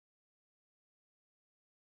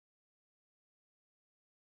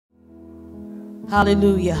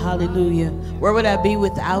Hallelujah, hallelujah. Where would I be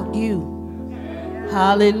without you?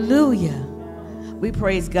 Hallelujah. We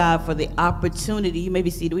praise God for the opportunity. You may be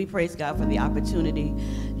seated. We praise God for the opportunity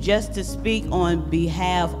just to speak on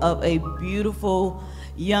behalf of a beautiful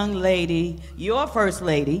young lady, your first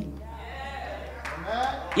lady.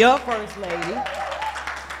 Your first lady,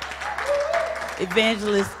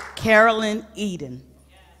 Evangelist Carolyn Eden.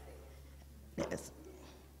 Yes.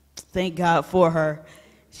 Thank God for her.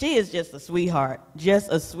 She is just a sweetheart,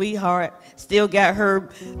 Still got her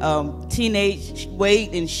teenage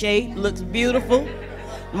weight and shape, looks beautiful.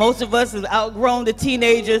 Most of us have outgrown the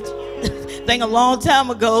teenager thing a long time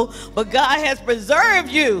ago, but God has preserved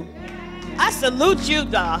you. I salute you,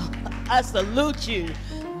 doll. I salute you.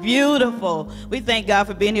 Beautiful. We thank God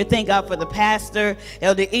for being here. Thank God for the pastor,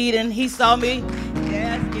 Elder Eden. He saw me.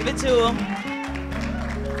 Yes, give it to him.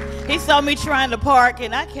 He saw me trying to park,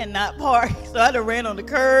 and I cannot park, so I done ran on the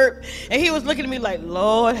curb. And he was looking at me like,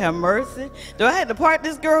 Lord, have mercy. Do I have to park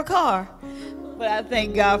this girl's car? But I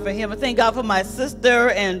thank God for him. I thank God for my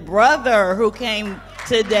sister and brother who came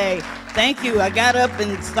today. Thank you. I got up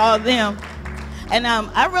and saw them. And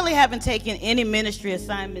I really haven't taken any ministry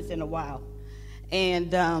assignments in a while.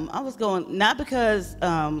 And I was going, not because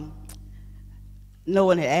no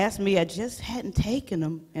one had asked me, I just hadn't taken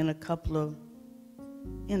them in a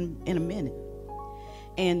minute.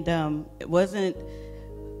 And it wasn't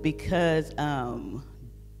because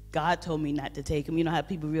God told me not to take them. You know how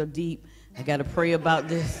people real deep, I got to pray about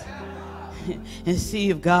this and see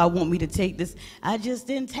if God want me to take this. I just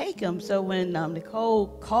didn't take them. So when Nicole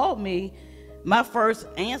called me, my first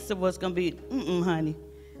answer was going to be, honey,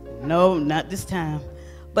 no, not this time.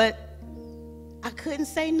 But I couldn't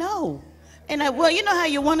say no. And well, you know how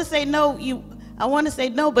you want to say no, I want to say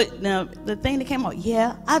no, but now the thing that came out,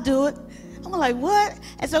 yeah, I'll do it. I'm like, what?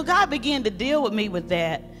 And so God began to deal with me with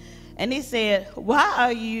that. And he said, why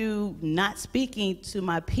are you not speaking to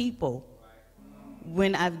my people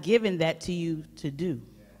when I've given that to you to do?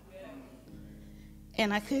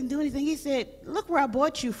 And I couldn't do anything. He said, look where I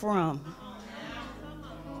brought you from.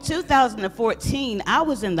 2014, I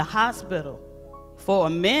was in the hospital for a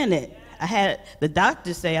minute. I had the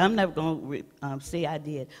doctor say, I'm never going to say I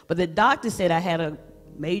did, but the doctor said I had a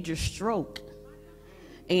major stroke.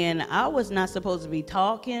 And I was not supposed to be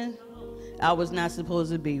talking. I was not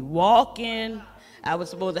supposed to be walking. I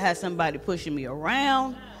was supposed to have somebody pushing me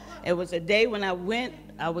around. It was a day when I went,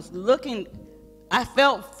 I was looking, I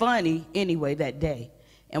felt funny anyway that day.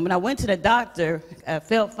 And when I went to the doctor, I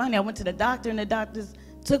felt funny. I went to the doctor, and the doctor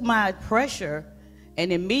took my pressure.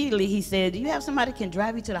 And immediately he said, do you have somebody that can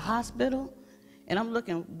drive you to the hospital? And I'm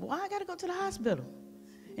looking, why I got to go to the hospital?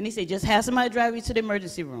 And he said, just have somebody drive you to the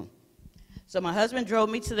emergency room. So my husband drove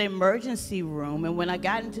me to the emergency room. And when I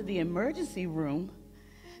got into the emergency room,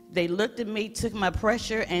 they looked at me, took my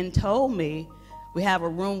pressure, and told me, we have a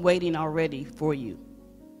room waiting already for you.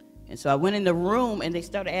 And so I went in the room, and they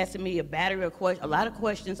started asking me a lot of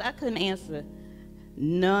questions. I couldn't answer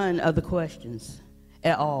none of the questions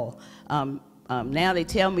at all. Now they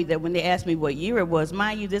tell me that when they asked me what year it was,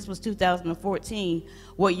 mind you, this was 2014,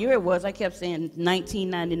 what year it was, I kept saying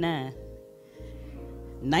 1999.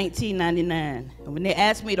 1999. And when they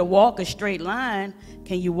asked me to walk a straight line,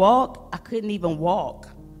 can you walk? I couldn't even walk.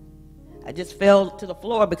 I just fell to the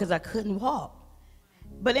floor because I couldn't walk.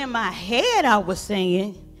 But in my head, I was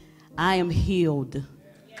saying, I am healed.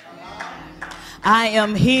 I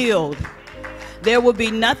am healed. There will be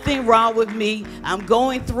nothing wrong with me. I'm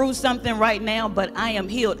going through something right now, but I am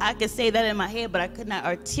healed. I could say that in my head, but I could not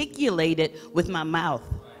articulate it with my mouth.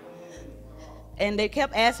 And they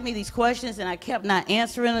kept asking me these questions, and I kept not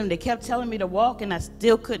answering them. They kept telling me to walk, and I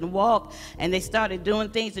still couldn't walk. And they started doing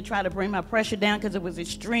things to try to bring my pressure down because it was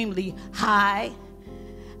extremely high.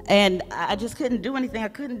 And I just couldn't do anything.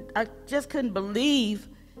 I just couldn't believe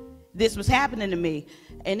this was happening to me.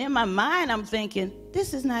 And in my mind, I'm thinking,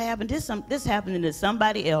 this is not happening. This happening to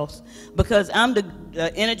somebody else, because I'm the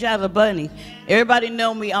Energizer Bunny. Everybody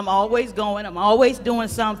know me. I'm always going. I'm always doing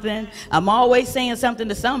something. I'm always saying something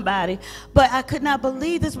to somebody. But I could not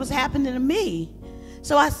believe this was happening to me.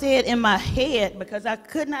 So I said in my head, because I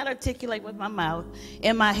could not articulate with my mouth,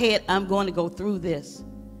 in my head, I'm going to go through this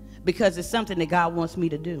because it's something that God wants me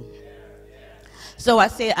to do. So I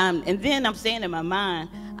said, and then I'm saying in my mind,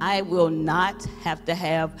 I will not have to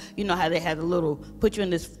have, you know how they had a little, put you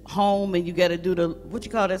in this home and you got to do the, what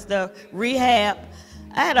you call that stuff, rehab.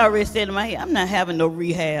 I had already said in my head, I'm not having no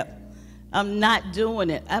rehab. I'm not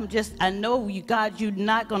doing it. I know you, God, you're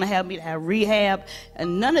not going to have me to have rehab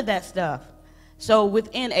and none of that stuff. So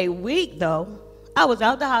within a week, though, I was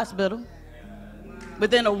out the hospital.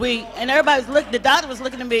 within a week. And everybody's looking, the doctor was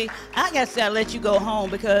looking at me. I guess I'll let you go home,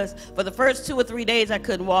 because for the first 2 or 3 days I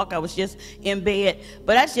couldn't walk. I was just in bed.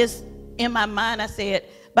 But that's just, in my mind, I said,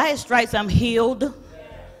 by his stripes I'm healed.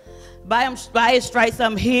 By his stripes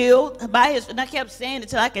I'm healed. And I kept saying it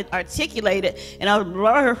until I could articulate it. And I was,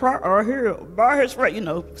 by his stripes I'm healed. By his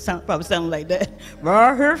stripes, probably sounding like that.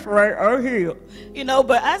 By his stripes I'm healed.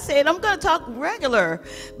 But I said, I'm going to talk regular.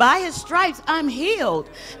 By his stripes I'm healed.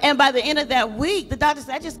 And by the end of that week, the doctor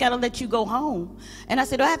said, I just got to let you go home. And I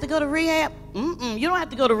said, do I have to go to rehab? You don't have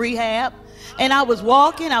to go to rehab. And I was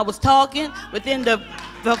walking, I was talking. Within the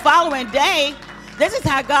following day, this is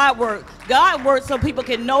how God worked. God worked so people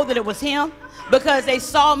can know that it was him, because they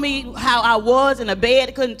saw me how I was in a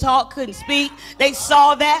bed, couldn't talk, couldn't speak. They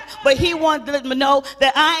saw that, but he wanted them to know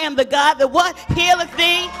that I am the God that what? Healeth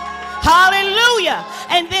thee. Hallelujah.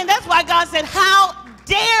 And then that's why God said, how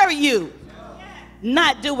dare you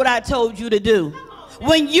not do what I told you to do?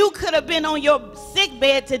 When you could have been on your sick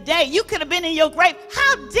bed today, you could have been in your grave.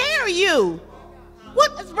 How dare you?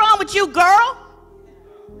 What is wrong with you, girl?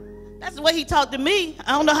 That's the way he talked to me.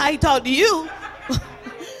 I don't know how he talked to you,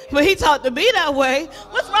 but he talked to me that way.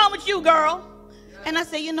 What's wrong with you, girl? And I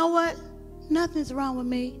said, you know what? Nothing's wrong with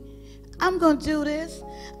me. I'm going to do this.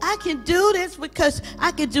 I can do this because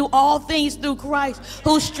I can do all things through Christ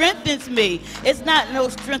who strengthens me. It's not no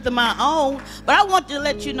strength of my own, but I want to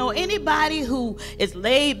let you know, anybody who is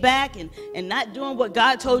laid back and not doing what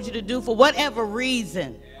God told you to do for whatever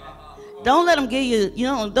reason, don't let them give you,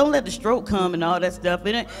 don't let the stroke come and all that stuff.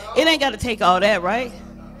 It ain't got to take all that, right?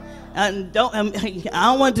 I don't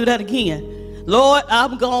want to do that again. Lord,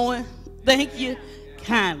 I'm going. Thank you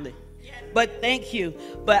kindly. But thank you.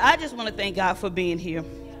 But I just want to thank God for being here.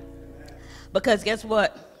 Because guess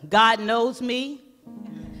what? God knows me.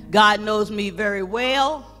 God knows me very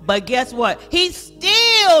well. But guess what? He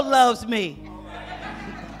still loves me.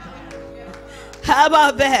 How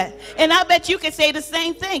about that? And I bet you can say the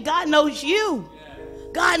same thing. God knows you.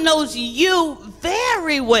 God knows you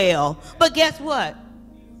very well. But guess what?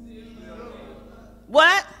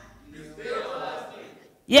 What?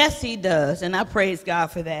 Yes, he does. And I praise God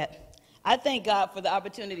for that. I thank God for the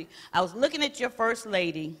opportunity. I was looking at your first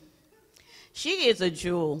lady. She is a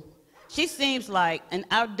jewel. She seems like, and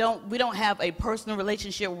we don't have a personal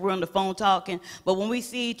relationship where we're on the phone talking, but when we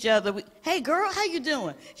see each other, hey girl, how you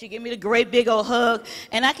doing? She gave me the great big old hug,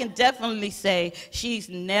 and I can definitely say she's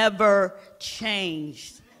never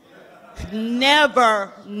changed.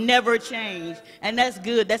 Never changed. And that's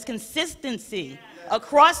good. That's consistency.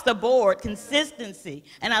 Across the board, consistency.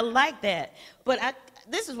 And I like that. But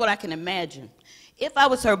this is what I can imagine. If I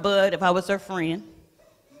was her bud, if I was her friend,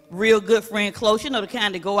 real good friend, close, the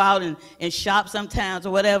kind that go out and shop sometimes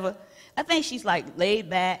or whatever, I think she's like laid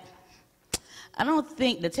back. I don't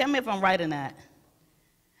think, tell me if I'm right or not,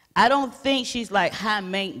 I don't think she's like high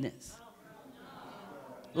maintenance.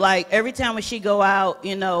 Like every time when she go out,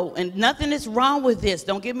 and nothing is wrong with this,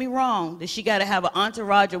 don't get me wrong, that she got to have an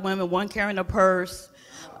entourage of women, one carrying a purse,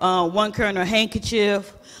 one carrying her handkerchief,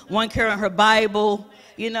 one carrying her Bible,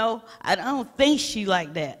 I don't think she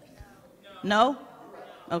like that. No?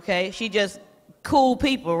 Okay, she just cool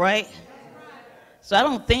people, right? So I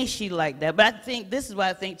don't think she like that. But I think, this is what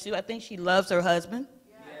I think too, I think she loves her husband.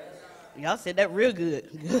 Y'all said that real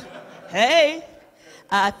good. Hey,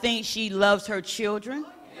 I think she loves her children.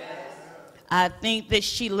 I think that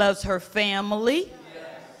she loves her family.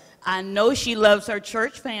 I know she loves her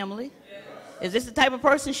church family. Is this the type of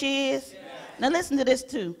person she is? Now listen to this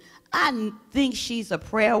too. I think she's a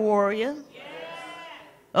prayer warrior.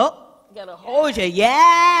 Oh. Gotta hold you.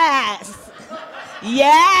 Yes.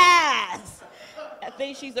 Yes. I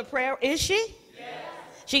think she's a prayer. Is she? Yes.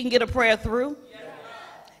 She can get a prayer through. Yes.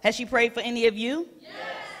 Has she prayed for any of you? Yes.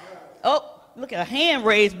 Oh, look at her hand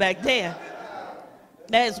raised back there.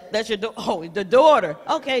 That's your the daughter.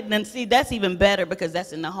 Okay, then see, that's even better because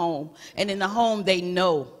that's in the home. And in the home, they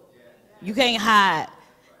know. You can't hide.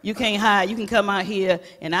 You can't hide. You can come out here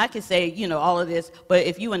and I can say, all of this. But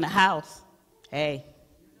if you in the house, hey.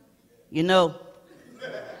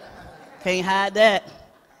 Can't hide that.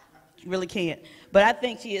 You really can't. But I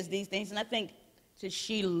think she is these things, and I think that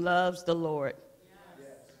she loves the Lord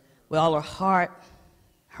with all her heart,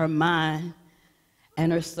 her mind,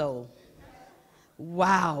 and her soul.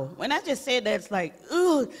 Wow. When I just said that, it's like,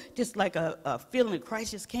 ooh, just like a feeling of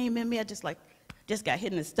Christ just came in me. I just got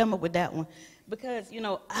hit in the stomach with that one. Because,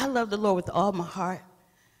 I love the Lord with all my heart,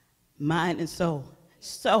 mind, and soul.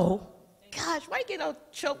 So, gosh, why you get all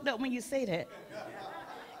choked up when you say that?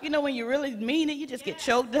 When you really mean it, you just get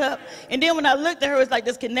choked up. And then when I looked at her, it's like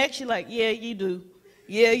this connection, like, yeah, you do.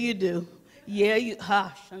 Yeah, you do. Yeah, you,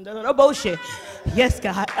 bullshit. Yes,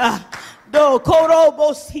 God. No,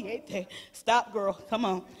 L.L.W.C. Stop, girl. Come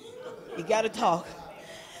on. You got to talk.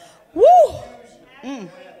 Woo.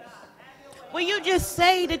 Will you just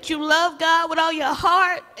say that you love God with all your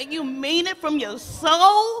heart and you mean it from your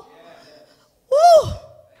soul? Woo.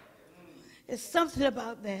 There's something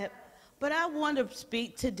about that. But I want to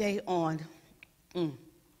speak today on.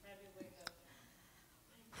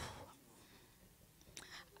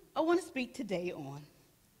 I want to speak today on.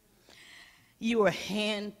 You are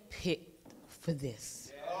handpicked for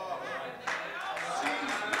this.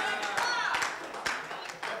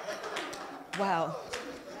 Wow.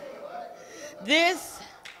 This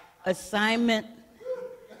assignment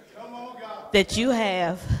that you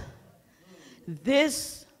have,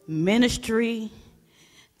 this ministry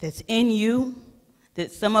that's in you,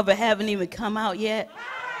 that some of it haven't even come out yet,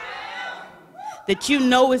 that you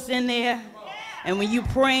know is in there, and when you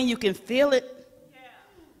praying, you can feel it,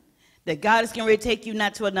 that God is getting ready to take you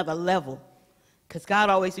not to another level. Because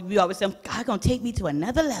we always say, God going to take me to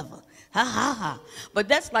another level. Ha, ha, ha. But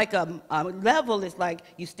that's like a level. It's like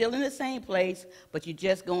you're still in the same place, but you're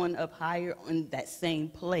just going up higher in that same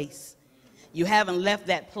place. You haven't left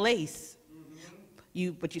that place.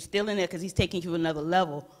 But you're still in there because he's taking you to another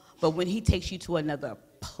level. But when he takes you to another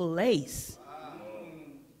place,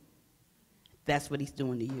 that's what he's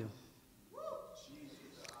doing to you.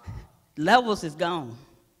 Levels is gone.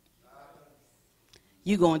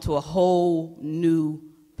 You're going to a whole new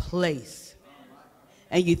place.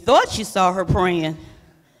 And you thought you saw her praying.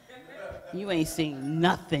 You ain't seen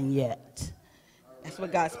nothing yet. That's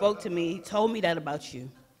what God spoke to me. He told me that about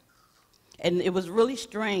you. And it was really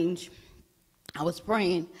strange. I was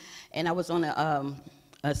praying, and I was on an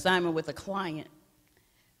assignment with a client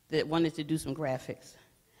that wanted to do some graphics.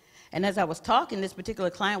 And as I was talking, this particular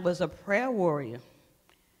client was a prayer warrior.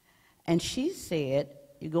 And she said,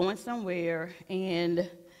 you're going somewhere, and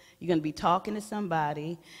you're going to be talking to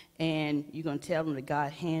somebody, and you're going to tell them that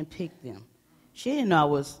God handpicked them. She didn't know I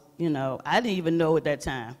was, I didn't even know at that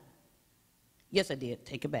time. Yes, I did.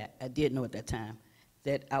 Take it back. I did know at that time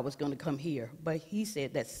that I was going to come here. But she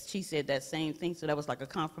said that same thing, so that was like a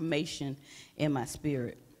confirmation in my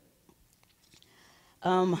spirit.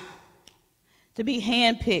 To be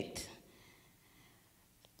handpicked,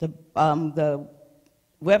 the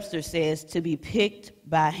Webster says to be picked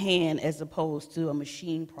by hand as opposed to a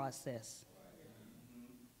machine process.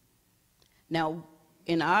 Now,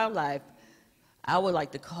 in our life, I would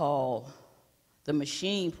like to call the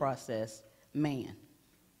machine process man.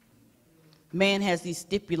 Man has these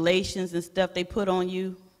stipulations and stuff they put on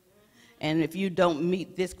you, and if you don't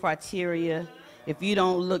meet this criteria, if you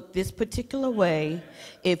don't look this particular way,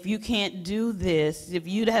 if you can't do this, if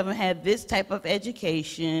you haven't had this type of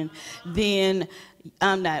education, then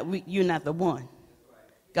you're not the one.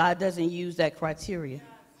 God doesn't use that criteria.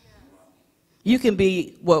 You can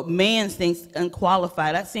be what man thinks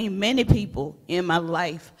unqualified. I've seen many people in my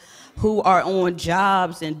life who are on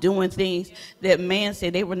jobs and doing things that man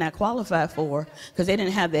said they were not qualified for because they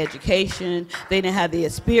didn't have the education, they didn't have the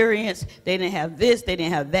experience, they didn't have this, they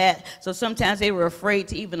didn't have that. So sometimes they were afraid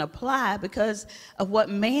to even apply because of what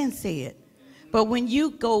man said. But when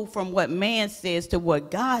you go from what man says to what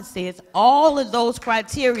God says, all of those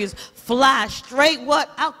criteria fly straight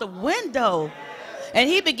out the window. And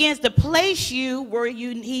he begins to place you where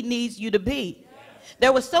he needs you to be.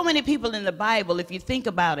 There were so many people in the Bible, if you think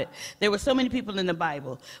about it. There were so many people in the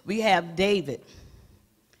Bible. We have David.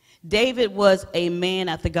 David was a man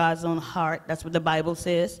after God's own heart. That's what the Bible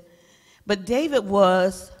says. But David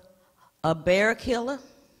was a bear killer,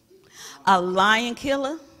 a lion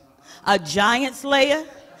killer, a giant slayer.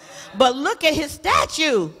 But look at his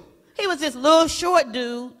statue. He was this little short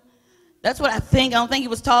dude. That's what I think. I don't think he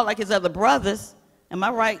was tall like his other brothers. Am I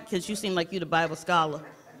right? Because you seem like you're the Bible scholar.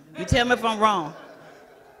 You tell me if I'm wrong.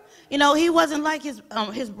 He wasn't like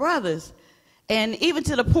his brothers. And even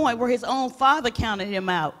to the point where his own father counted him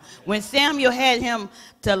out. When Samuel had him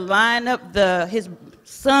to line up his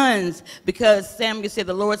sons, because Samuel said,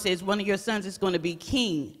 the Lord says, one of your sons is going to be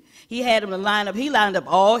king. He had him to line up. He lined up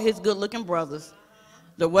all his good-looking brothers.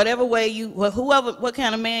 Whatever way what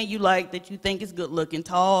kind of man you like that you think is good-looking,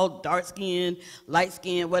 tall, dark-skinned,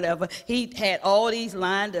 light-skinned, whatever. He had all these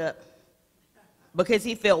lined up because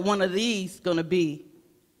he felt one of these going to be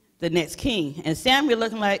the next king. And Samuel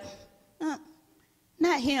looking like,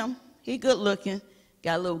 not him. He good-looking,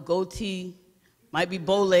 got a little goatee, might be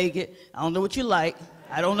bow-legged. I don't know what you like.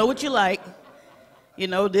 I don't know what you like.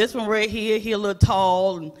 This one right here, he a little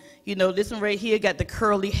tall, and this one right here got the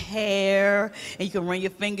curly hair, and you can run your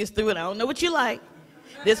fingers through it. I don't know what you like.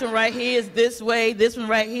 This one right here is this way. This one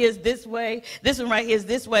right here is this way. This one right here is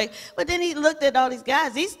this way. But then he looked at all these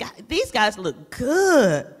guys. These guys look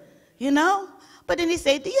good, you know? But then he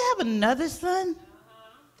said, do you have another son?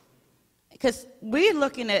 Because we're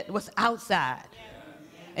looking at what's outside.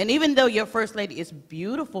 And even though your first lady is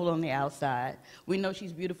beautiful on the outside, we know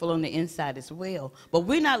she's beautiful on the inside as well. But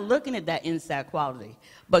we're not looking at that inside quality.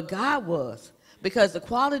 But God was. Because the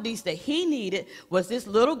qualities that he needed was this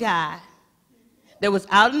little guy that was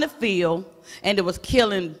out in the field and that was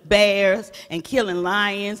killing bears and killing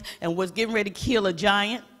lions and was getting ready to kill a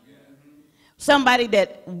giant. Somebody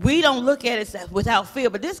that we don't look at as without fear.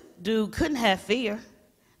 But this dude couldn't have fear.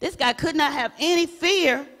 This guy could not have any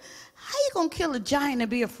fear. How you going to kill a giant and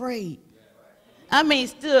be afraid? I mean,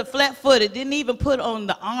 stood flat-footed, didn't even put on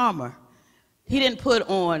the armor. He didn't put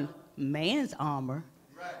on man's armor.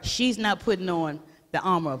 She's not putting on the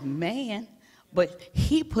armor of man, but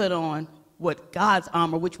he put on what God's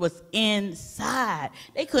armor, which was inside.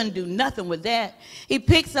 They couldn't do nothing with that. He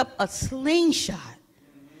picks up a slingshot.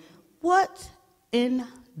 What in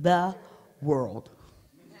the world?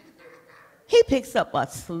 He picks up a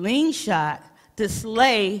slingshot to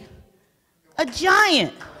slay a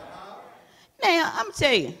giant. Now, I'm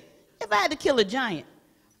telling you, if I had to kill a giant,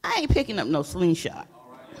 I ain't picking up no slingshot.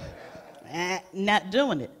 Not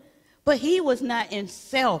doing it. But he was not in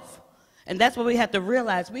self. And that's what we have to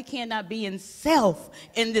realize. We cannot be in self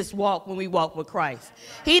in this walk when we walk with Christ.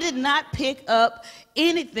 He did not pick up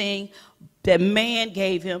anything that man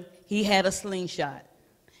gave him. He had a slingshot.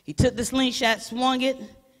 He took the slingshot, swung it,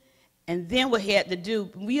 and then what he had to do,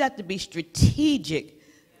 we have to be strategic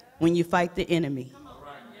when you fight the enemy.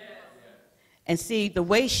 And see, the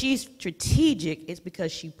way she's strategic is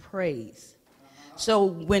because she prays. So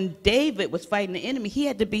when David was fighting the enemy, he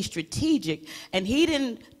had to be strategic. And he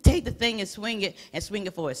didn't take the thing and swing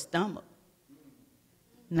it for his stomach.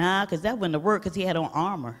 Nah, because that wouldn't have worked because he had on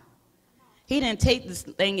armor. He didn't take this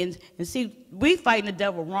thing and see, we fighting the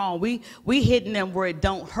devil wrong. We hitting them where it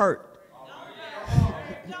don't hurt.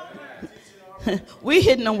 We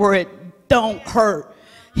hitting them where it don't hurt.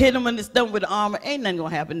 Hit them in the stomach with the armor. Ain't nothing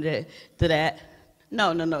going to happen to that.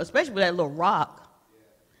 No. Especially with that little rock.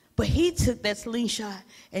 But he took that slingshot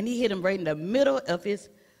and he hit him right in the middle of his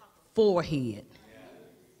forehead.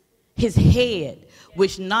 His head.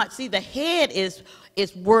 The head is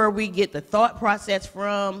where we get the thought process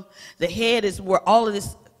from. The head is where all of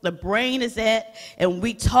this, the brain is at. And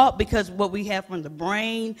we talk because of what we have from the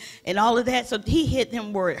brain and all of that. So he hit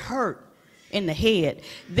him where it hurt. In the head.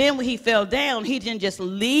 Then when he fell down, he didn't just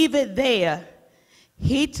leave it there.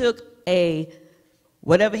 He took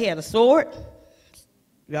whatever he had, a sword.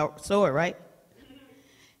 Sword, right?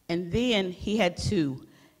 And then he had to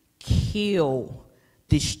kill,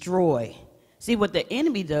 destroy. See what the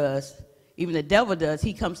enemy does, even the devil does,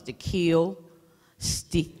 he comes to kill,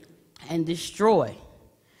 steal, and destroy.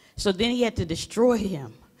 So then he had to destroy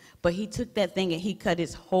him. But he took that thing and he cut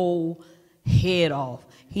his whole head off.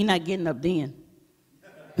 He not getting up then.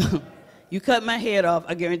 You cut my head off,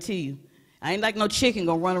 I guarantee you. I ain't like no chicken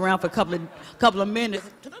gonna run around for a couple of minutes.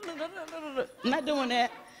 I'm not doing that.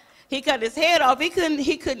 He cut his head off. He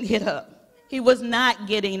couldn't get up. He was not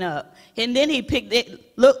getting up. And then he picked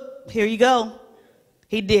it. Look, here you go.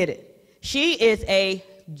 He did it. She is a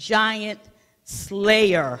giant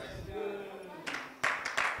slayer.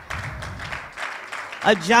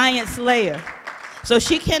 A giant slayer. So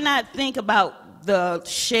she cannot think about the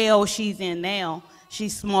shell she's in now.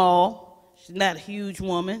 She's small. She's not a huge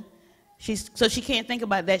woman. So she can't think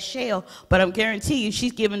about that shell. But I'm guarantee you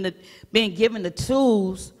she's being given the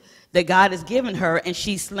tools that God has given her, and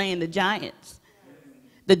she's slaying the giants.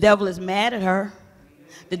 The devil is mad at her.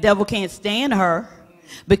 The devil can't stand her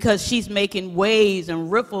because she's making waves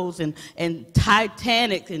and riffles and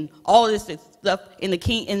Titanic and all this stuff in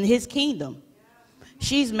his kingdom.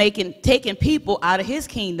 She's taking people out of his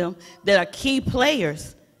kingdom that are key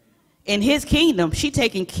players in his kingdom. She's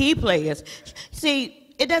taking key players. See,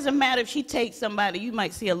 it doesn't matter if she takes somebody. You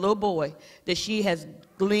might see a little boy that she has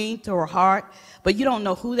gleaned to her heart, but you don't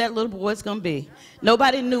know who that little boy is going to be.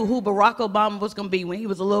 Nobody knew who Barack Obama was going to be when he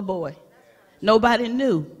was a little boy. Nobody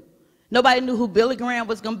knew. Nobody knew who Billy Graham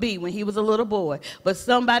was going to be when he was a little boy, but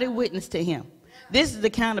somebody witnessed to him. This is the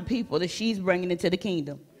kind of people that she's bringing into the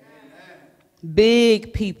kingdom.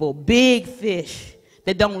 Big people, big fish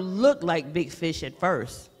that don't look like big fish at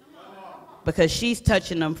first, because she's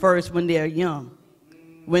touching them first when they're young,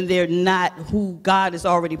 when they're not who God has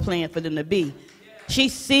already planned for them to be. She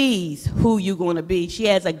sees who you're going to be. She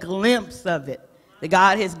has a glimpse of it. That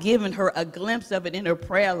God has given her a glimpse of it in her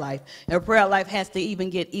prayer life. And her prayer life has to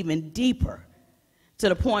even get even deeper to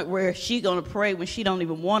the point where she's going to pray when she don't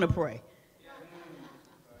even want to pray.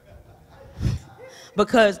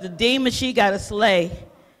 Because the demons she got to slay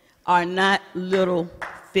are not little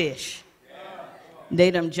fish. They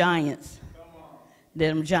them giants.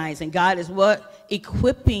 They're them giants. And God is what?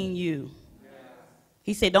 Equipping you.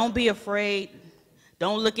 He said, don't be afraid.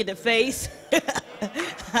 Don't look at the face.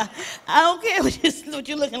 I don't care what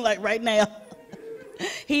you're looking like right now.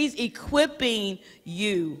 He's equipping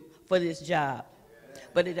you for this job.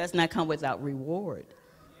 But it does not come without reward.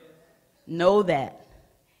 Know that.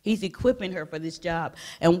 He's equipping her for this job.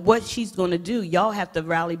 And what she's going to do, y'all have to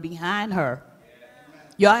rally behind her.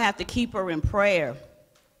 Y'all have to keep her in prayer.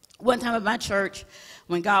 One time at my church,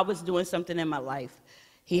 when God was doing something in my life,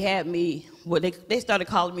 he had me, well, they started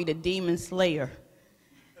calling me the demon slayer.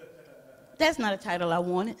 That's not a title I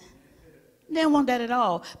wanted. They didn't want that at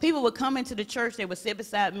all. People would come into the church, they would sit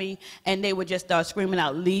beside me, and they would just start screaming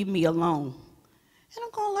out, leave me alone. And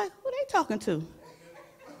I'm going like, who are they talking to?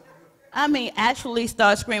 I mean, actually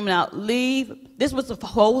start screaming out, leave. This was the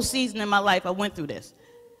whole season in my life I went through this.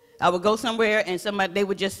 I would go somewhere, and they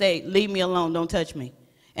would just say, leave me alone, don't touch me.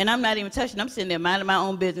 And I'm not even touching. I'm sitting there minding my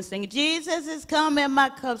own business singing, Jesus is coming, my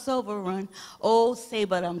cup's overrun. Oh, say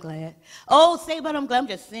but I'm glad. Oh, say but I'm glad. I'm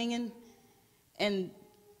just singing. And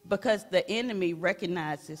because the enemy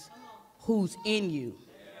recognizes who's in you.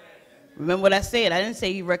 Remember what I said? I didn't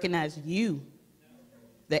say he recognized you.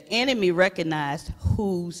 The enemy recognized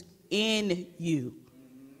who's in you.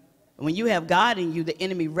 When you have God in you, the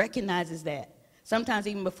enemy recognizes that. Sometimes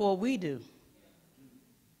even before we do.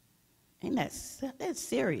 Ain't that's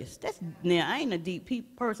serious. Now, I ain't a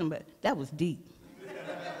deep person, but that was deep.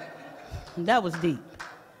 That was deep.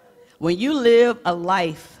 When you live a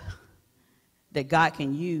life that God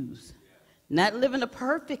can use, not living a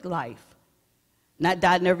perfect life, not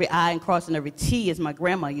dotting every I and crossing every T, as my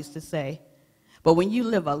grandma used to say, but when you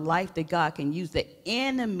live a life that God can use, the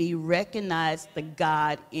enemy recognizes the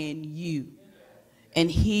God in you,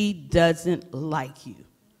 and he doesn't like you.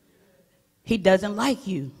 He doesn't like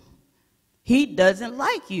you. He doesn't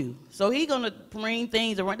like you. So he's going to bring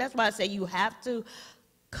things around. That's why I say you have to,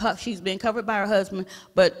 she's been covered by her husband,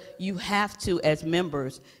 but you have to, as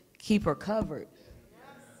members, keep her covered.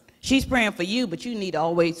 She's praying for you, but you need to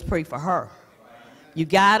always pray for her. You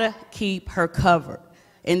got to keep her covered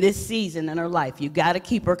in this season in her life. You got to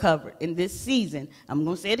keep her covered in this season. I'm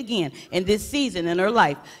going to say it again. In this season in her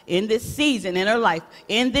life. In this season in her life.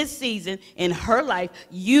 In this season in her life,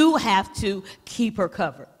 you have to keep her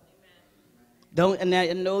covered. And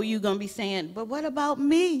I know you're going to be saying, but what about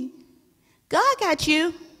me? God got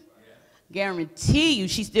you. Guarantee you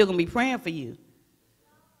she's still going to be praying for you.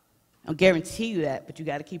 I'll guarantee you that, but you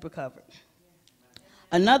got to keep her covered.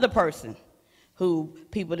 Another person who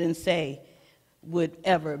people didn't say would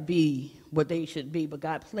ever be what they should be, but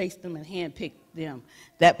God placed them and handpicked them.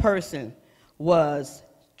 That person was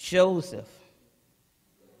Joseph.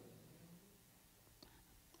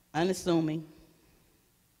 Unassuming.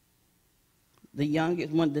 The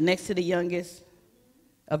youngest, the next to the youngest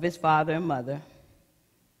of his father and mother.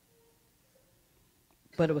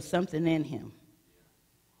 But it was something in him.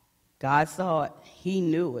 God saw it. He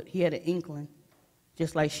knew it. He had an inkling.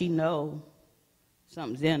 Just like she knows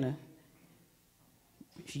something's in her.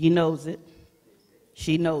 She knows it.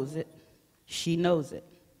 She knows it. She knows it.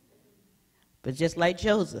 But just like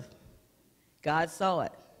Joseph, God saw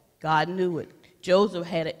it. God knew it. Joseph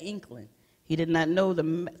had an inkling. He did not know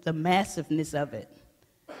the massiveness of it.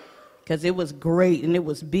 Because it was great and it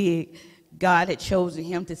was big. God had chosen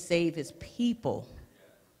him to save his people.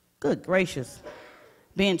 Good gracious.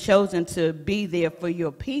 Being chosen to be there for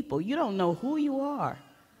your people. You don't know who you are.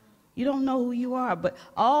 You don't know who you are. But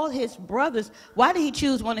all his brothers, why did he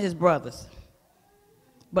choose one of his brothers?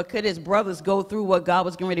 But could his brothers go through what God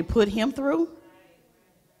was getting ready to put him through?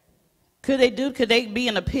 Could they be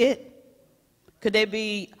in a pit? Could they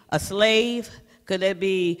be a slave? Could they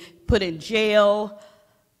be put in jail?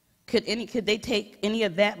 Could they take any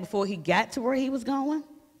of that before he got to where he was going?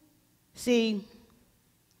 See,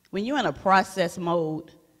 when you're in a process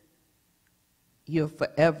mode, you're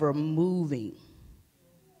forever moving.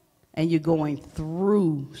 And you're going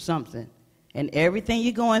through something. And everything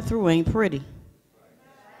you're going through ain't pretty.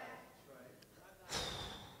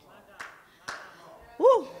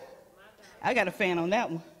 Woo! I got a fan on that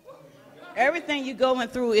one. Everything you're going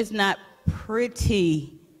through is not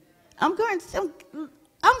pretty. I'm going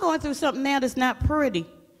through something now that's not pretty.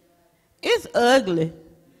 It's ugly.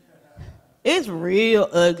 It's real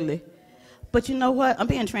ugly. But you know what? I'm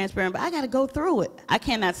being transparent, but I got to go through it. I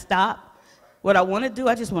cannot stop. What I want to do,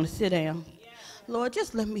 I just want to sit down. Lord,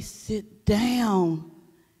 just let me sit down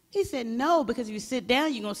He said, no, because if you sit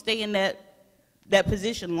down, you're going to stay in that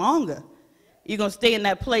position longer. You're going to stay in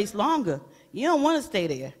that place longer. You don't want to stay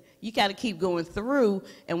there. You got to keep going through,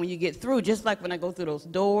 and when you get through, just like when I go through those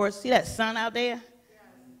doors, see that sun out there?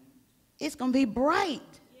 It's going to be bright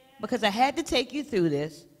because I had to take you through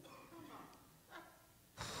this.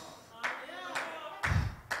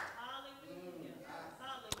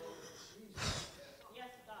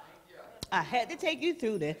 I had to take you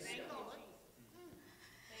through this.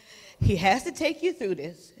 He has to take you through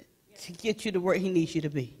this to get you to where he needs you to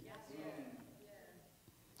be.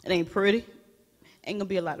 It ain't pretty. Ain't gonna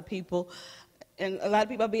be a lot of people. And a lot of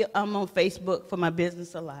people, I'm on Facebook for my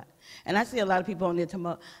business a lot. And I see a lot of people on there talking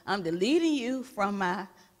about, I'm deleting you from my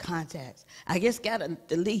contacts. I just gotta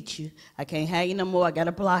delete you. I can't have you no more. I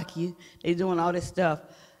gotta block you. They're doing all this stuff.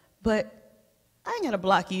 But I ain't gotta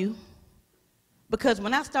block you. Because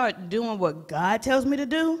when I start doing what God tells me to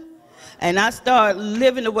do, and I start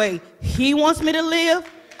living the way he wants me to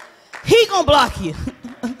live, he gonna block you.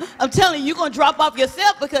 I'm telling you, you're gonna drop off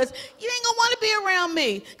yourself because you ain't gonna want to be around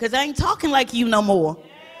me because I ain't talking like you no more.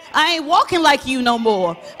 I ain't walking like you no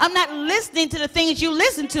more. I'm not listening to the things you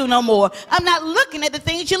listen to no more. I'm not looking at the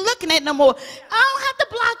things you're looking at no more. I don't have to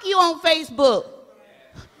block you on Facebook.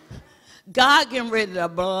 God getting ready to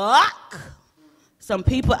block some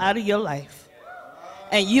people out of your life.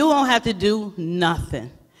 And you won't have to do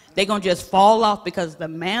nothing. They're going to just fall off because the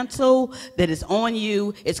mantle that is on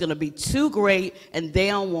you is going to be too great and they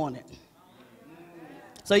don't want it.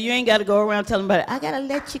 So you ain't got to go around telling them, I got to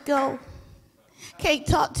let you go. Can't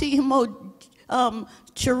talk to you more,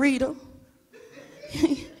 Sharita.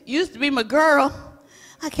 Used to be my girl.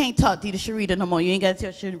 I can't talk to you, Sharita, no more. You ain't got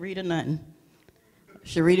to tell Sharita nothing.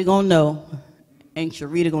 Sharita going to know. And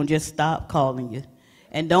Sharita going to just stop calling you.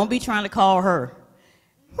 And don't be trying to call her.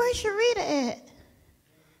 Where's Sharita at?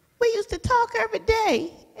 We used to talk every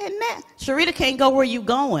day. And now, Sharita can't go where you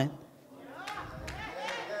going.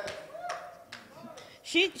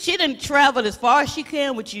 She done traveled as far as she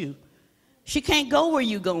can with you. She can't go where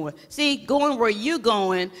you going. See, going where you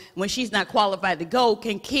going when she's not qualified to go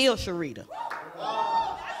can kill Sharita.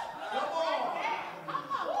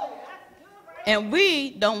 And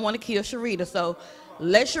we don't want to kill Sharita. So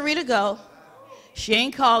let Sharita go. She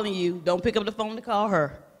ain't calling you. Don't pick up the phone to call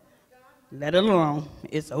her. Let her alone.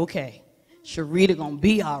 It's okay. Sharita gonna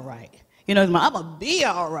be all right. You know, I'm gonna be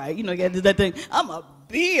all right. You know, you gotta do that thing. I'm gonna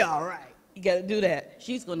be all right. You gotta do that.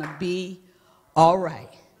 She's gonna be all right.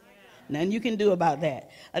 Nothing you can do about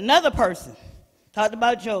that. Another person talked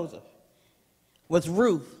about Joseph was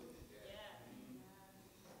Ruth.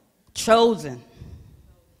 Chosen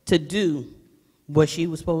to do what she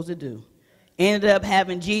was supposed to do. Ended up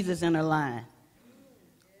having Jesus in her line.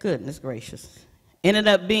 Goodness gracious. Ended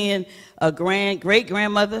up being a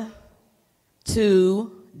great-grandmother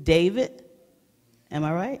to David. Am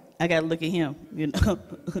I right? I got to look at him, you know.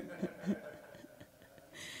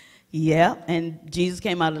 Yeah, and Jesus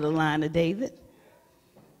came out of the line of David.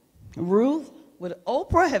 Ruth, would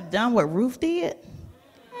Oprah have done what Ruth did?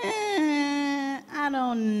 I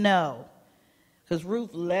don't know. Because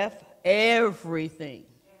Ruth left everything.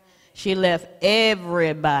 She left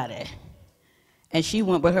everybody. And she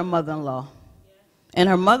went with her mother-in-law. And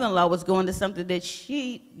her mother-in-law was going to something that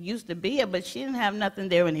she used to be at, but she didn't have nothing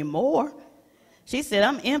there anymore. She said,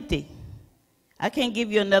 I'm empty. I can't give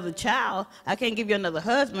you another child. I can't give you another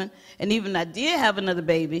husband. And even I did have another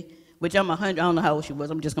baby, which I'm 100. I don't know how old she was.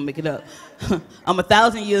 I'm just going to make it up. I'm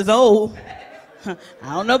 1,000 years old. I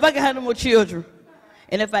don't know if I can have no more children.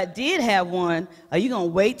 And if I did have one, are you going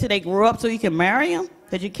to wait till they grow up so you can marry them?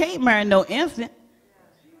 Because you can't marry no infant.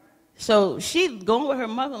 So she's going with her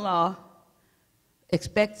mother-in-law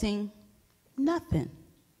expecting nothing.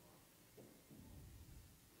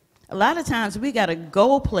 A lot of times we got to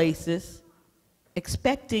go places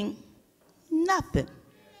expecting nothing.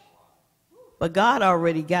 But God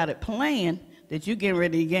already got it planned that you're getting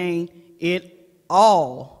ready to gain it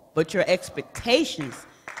all. But your expectations,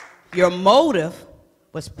 your motive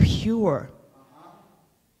was pure.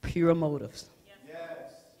 Pure motives.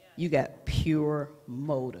 You got pure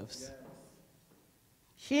motives.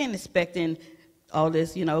 She ain't expecting all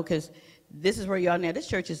this, you know, because this is where you are now. This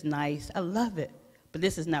church is nice. I love it. But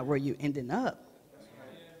this is not where you're ending up.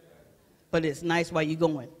 But it's nice while you're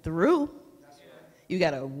going through. You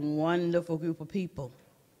got a wonderful group of people.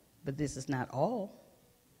 But this is not all.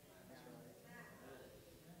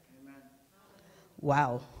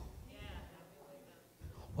 Wow.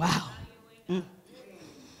 Wow.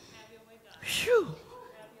 Phew.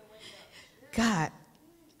 God.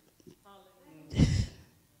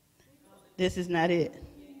 This is not it.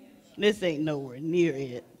 This ain't nowhere near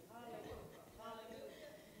it.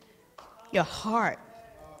 Your heart.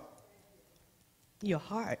 Your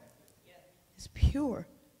heart is pure.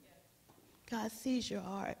 God sees your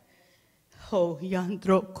heart. Oh,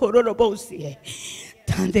 Yandro Kororobosie.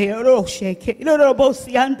 Tande Oroshe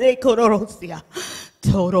Kororobosie ande Kororosia.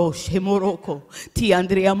 Toro Shemoroko.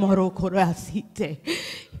 Tiandria Moroko Rasite.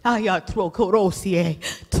 Ayatro Korosie.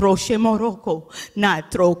 Troche Moroko.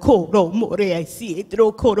 Natro Koro More. Si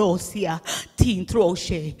Tro Korosia. Tin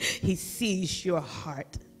Troche. He sees your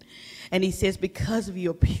heart. And he says, because of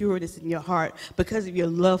your pureness in your heart, because of your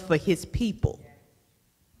love for his people,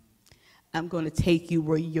 I'm going to take you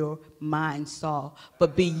where your mind saw,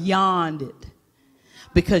 but beyond it.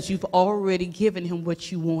 Because you've already given him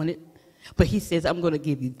what you wanted. But he says, I'm going to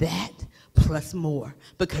give you that plus more,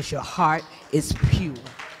 because your heart is pure.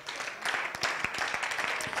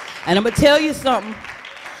 And I'm going to tell you something.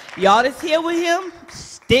 Y'all that's here with him,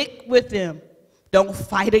 stick with him. Don't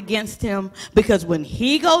fight against him, because when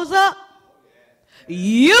he goes up,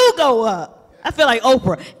 you go up. I feel like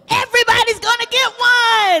Oprah. Everybody's going to get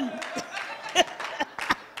one.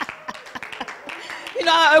 You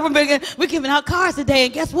know, we're giving out cars today,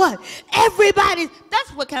 and guess what? That's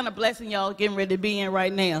what kind of blessing y'all getting ready to be in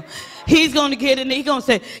right now. He's going to get in there. He's going to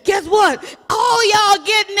say, guess what? All y'all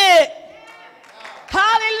getting it.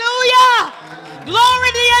 Hallelujah.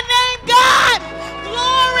 Glory to your name, God.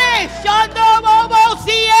 Glory.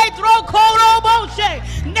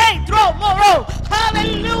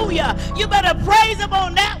 Hallelujah. You better praise him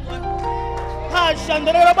on that one.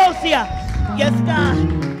 Yes, God.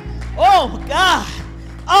 Oh, God.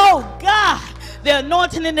 Oh, God. The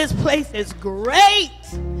anointing in this place is great.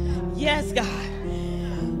 Yes, God.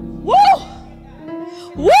 Woo.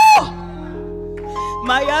 Woo.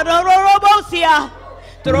 Mayarorobosia.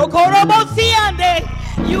 Trokorobosiande.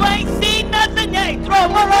 You ain't seen nothing yet.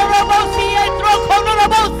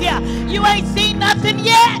 You ain't seen nothing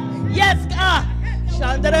yet. Yes, God.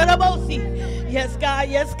 Yes, God.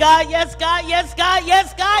 Yes, God. Yes, God. Yes, God.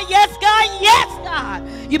 Yes, God. Yes, God. Yes,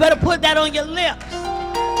 God. You better put that on your lips.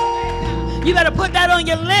 You better put that on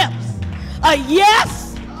your lips. A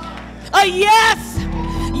yes. A yes.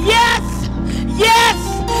 Yes. Yes.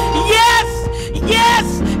 Yes.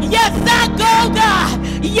 Yes. Yes, I go, God.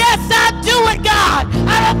 Yes, I do it, God.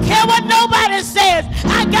 I don't care what nobody says.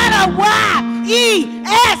 I got a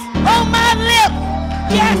Y-E-S on my lips.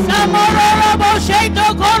 Yes, I'm a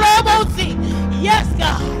yes,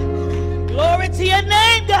 God. Glory to your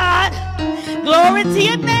name, God. Glory to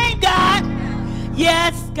your name, God.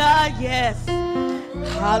 Yes, God, yes.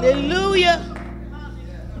 Hallelujah.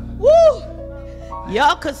 Woo.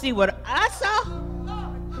 Y'all could see what I saw.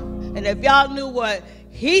 And if y'all knew what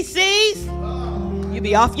he sees, you'd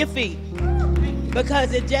be off your feet.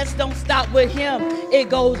 Because it just don't stop with him. It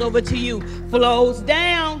goes over to you. Flows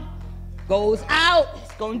down. Goes out.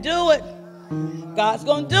 It's going to do it. God's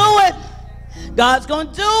going to do it. God's going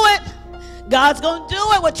to do it. God's going to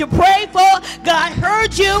do it. What you prayed for, God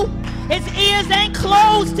heard you. His ears ain't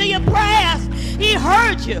closed to your prayers. He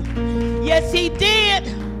heard you. Yes, he did.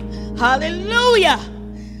 Hallelujah.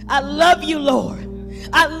 I love you, Lord.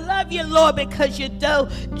 I love you, Lord, because you do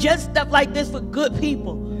just stuff like this for good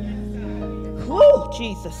people. Woo,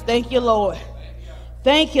 Jesus. Thank you, Lord.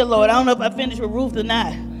 Thank you, Lord. I don't know if I finished with Ruth or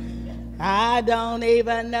not. I don't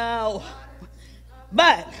even know.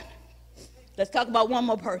 But let's talk about one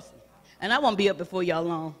more person. And I won't be up before y'all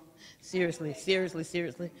long. Seriously, seriously,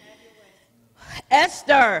 seriously.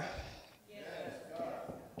 Esther.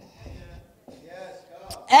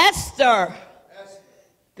 Esther.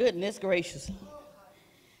 Goodness gracious.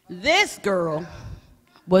 This girl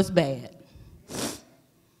was bad.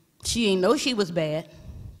 She didn't know she was bad,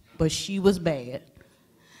 but she was bad.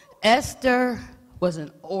 Esther was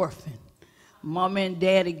an orphan. Mama and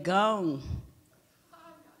daddy gone.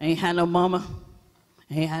 Ain't had no mama,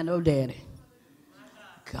 ain't had no daddy.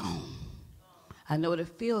 Gone. I know what it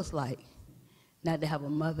feels like not to have a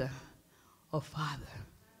mother or father,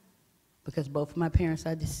 because both of my parents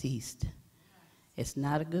are deceased. It's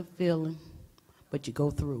not a good feeling, but you go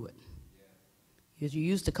through it. Because you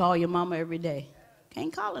used to call your mama every day.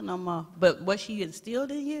 Can't call her no more. But what she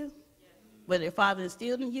instilled in you, what your father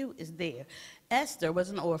instilled in you, is there. Esther was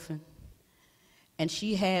an orphan, and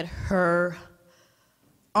she had her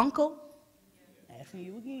uncle. Asking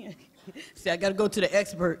you again. See, I got to go to the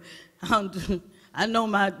expert. I know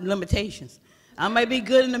my limitations. I might be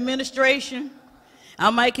good in administration. I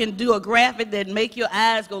might can do a graphic that make your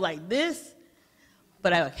eyes go like this.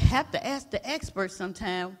 But I have to ask the expert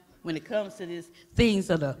sometime when it comes to these things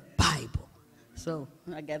of the Bible. So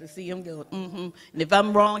I got to see him go, mm-hmm. And if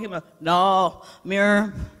I'm wrong, he'll be like, no,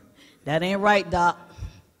 Miriam, that ain't right, Doc.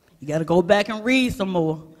 You got to go back and read some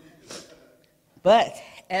more. But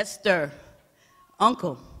Esther,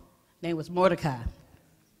 uncle, name was Mordecai.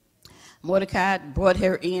 Mordecai brought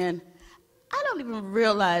her in. I don't even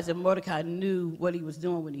realize that Mordecai knew what he was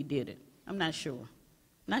doing when he did it. I'm not sure.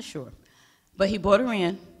 Not sure. But he brought her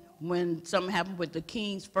in when something happened with the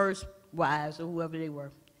king's first wives or whoever they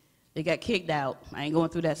were. They got kicked out. I ain't going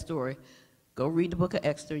through that story. Go read the book of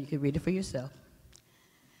Esther. You can read it for yourself.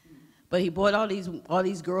 But he brought all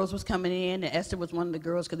these girls was coming in, and Esther was one of the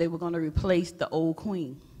girls because they were going to replace the old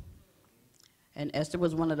queen. And Esther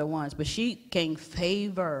was one of the ones. But she gained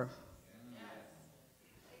favor.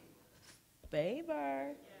 Favor.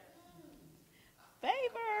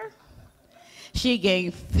 Favor. She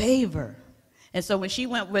gained favor. And so when she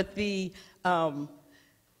went with the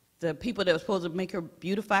people that were supposed to make her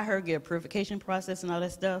beautify her, get a purification process and all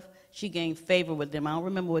that stuff, she gained favor with them. I don't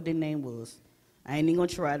remember what their name was. I ain't even going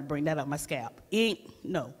to try to bring that out my scalp.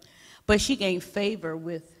 No. But she gained favor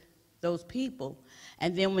with those people.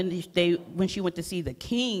 And then when she went to see the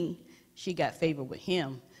king, she got favor with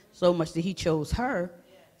him, so much that he chose her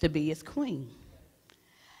to be his queen.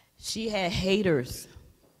 She had haters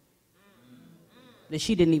that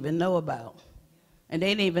she didn't even know about. And they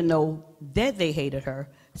didn't even know that they hated her.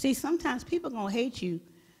 See, sometimes people are going to hate you.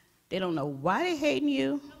 They don't know why they're hating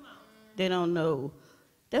you. They don't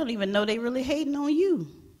even know they really hating on you.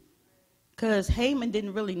 Because Haman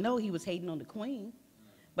didn't really know he was hating on the queen.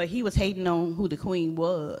 But he was hating on who the queen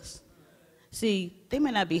was. See, they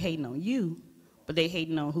may not be hating on you, but they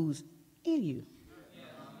hating on who's in you.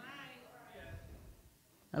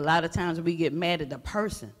 A lot of times we get mad at the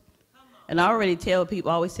person. And I always tell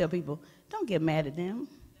people, don't get mad at them.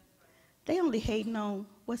 They only hating on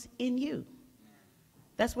what's in you.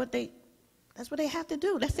 That's what they have to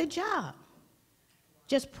do. That's their job.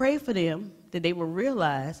 Just pray for them that they will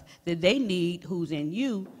realize that they need who's in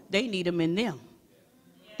you, they need them in them.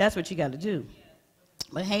 That's what you got to do.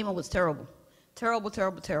 But Haman was terrible. Terrible,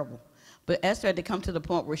 terrible, terrible. But Esther had to come to the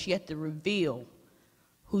point where she had to reveal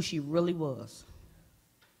who she really was.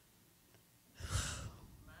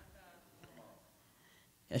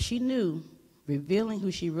 And she knew revealing who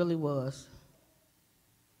she really was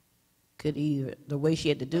the way she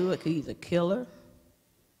had to do it could either kill her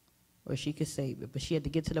or she could save her. But she had to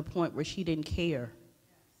get to the point where she didn't care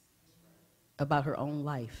about her own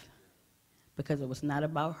life because it was not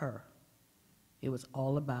about her. It was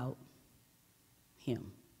all about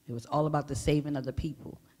him. It was all about the saving of the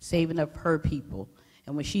people, saving of her people.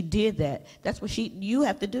 And when she did that, that's what you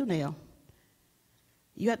have to do now.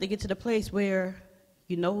 You have to get to the place where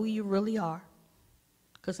you know who you really are.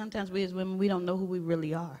 Because sometimes we as women, we don't know who we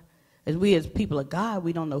really are. As we as people of God,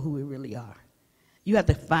 we don't know who we really are. You have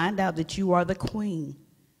to find out that you are the queen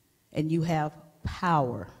and you have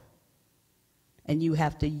power. And you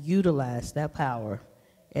have to utilize that power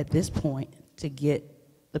at this point to get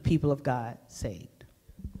the people of God saved.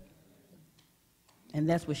 And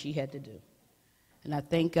that's what she had to do. And I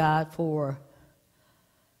thank God for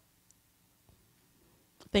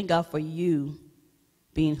you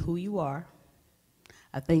being who you are.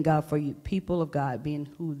 I thank God for you, people of God, being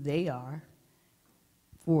who they are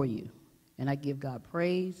for you. And I give God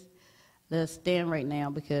praise. Let's stand right now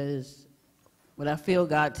because when I feel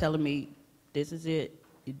God telling me, this is it,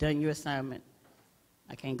 you've done your assignment,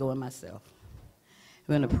 I can't go in myself.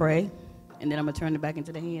 We're going to pray, and then I'm going to turn it back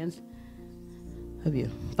into the hands of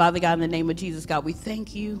you. Father God, in the name of Jesus, God, we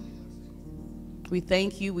thank you. We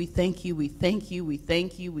thank you, we thank you, we thank you, we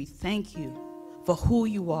thank you, we thank you for who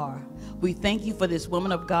you are. We thank you for this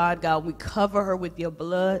woman of God. God, we cover her with your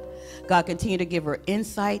blood. God, continue to give her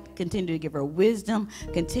insight, continue to give her wisdom,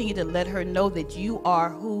 continue to let her know that you are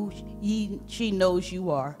who she knows you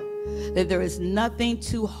are, that there is nothing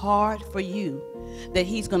too hard for you, that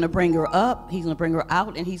he's going to bring her up, he's going to bring her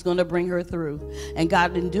out, and he's going to bring her through. And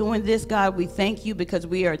God, in doing this, God, we thank you because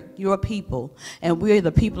we are your people, and we are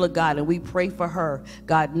the people of God, and we pray for her,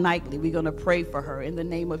 God, nightly. We're going to pray for her in the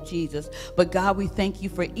name of Jesus. But God, we thank you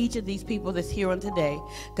for each of these people that's here on today.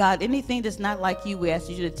 God, anything that's not like you, we ask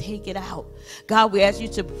you to take it out. God, we ask you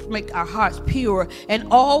to make our hearts pure and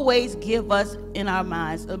always give us in our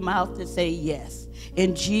minds a mouth to say yes.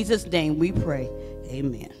 In Jesus' name we pray.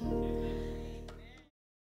 Amen.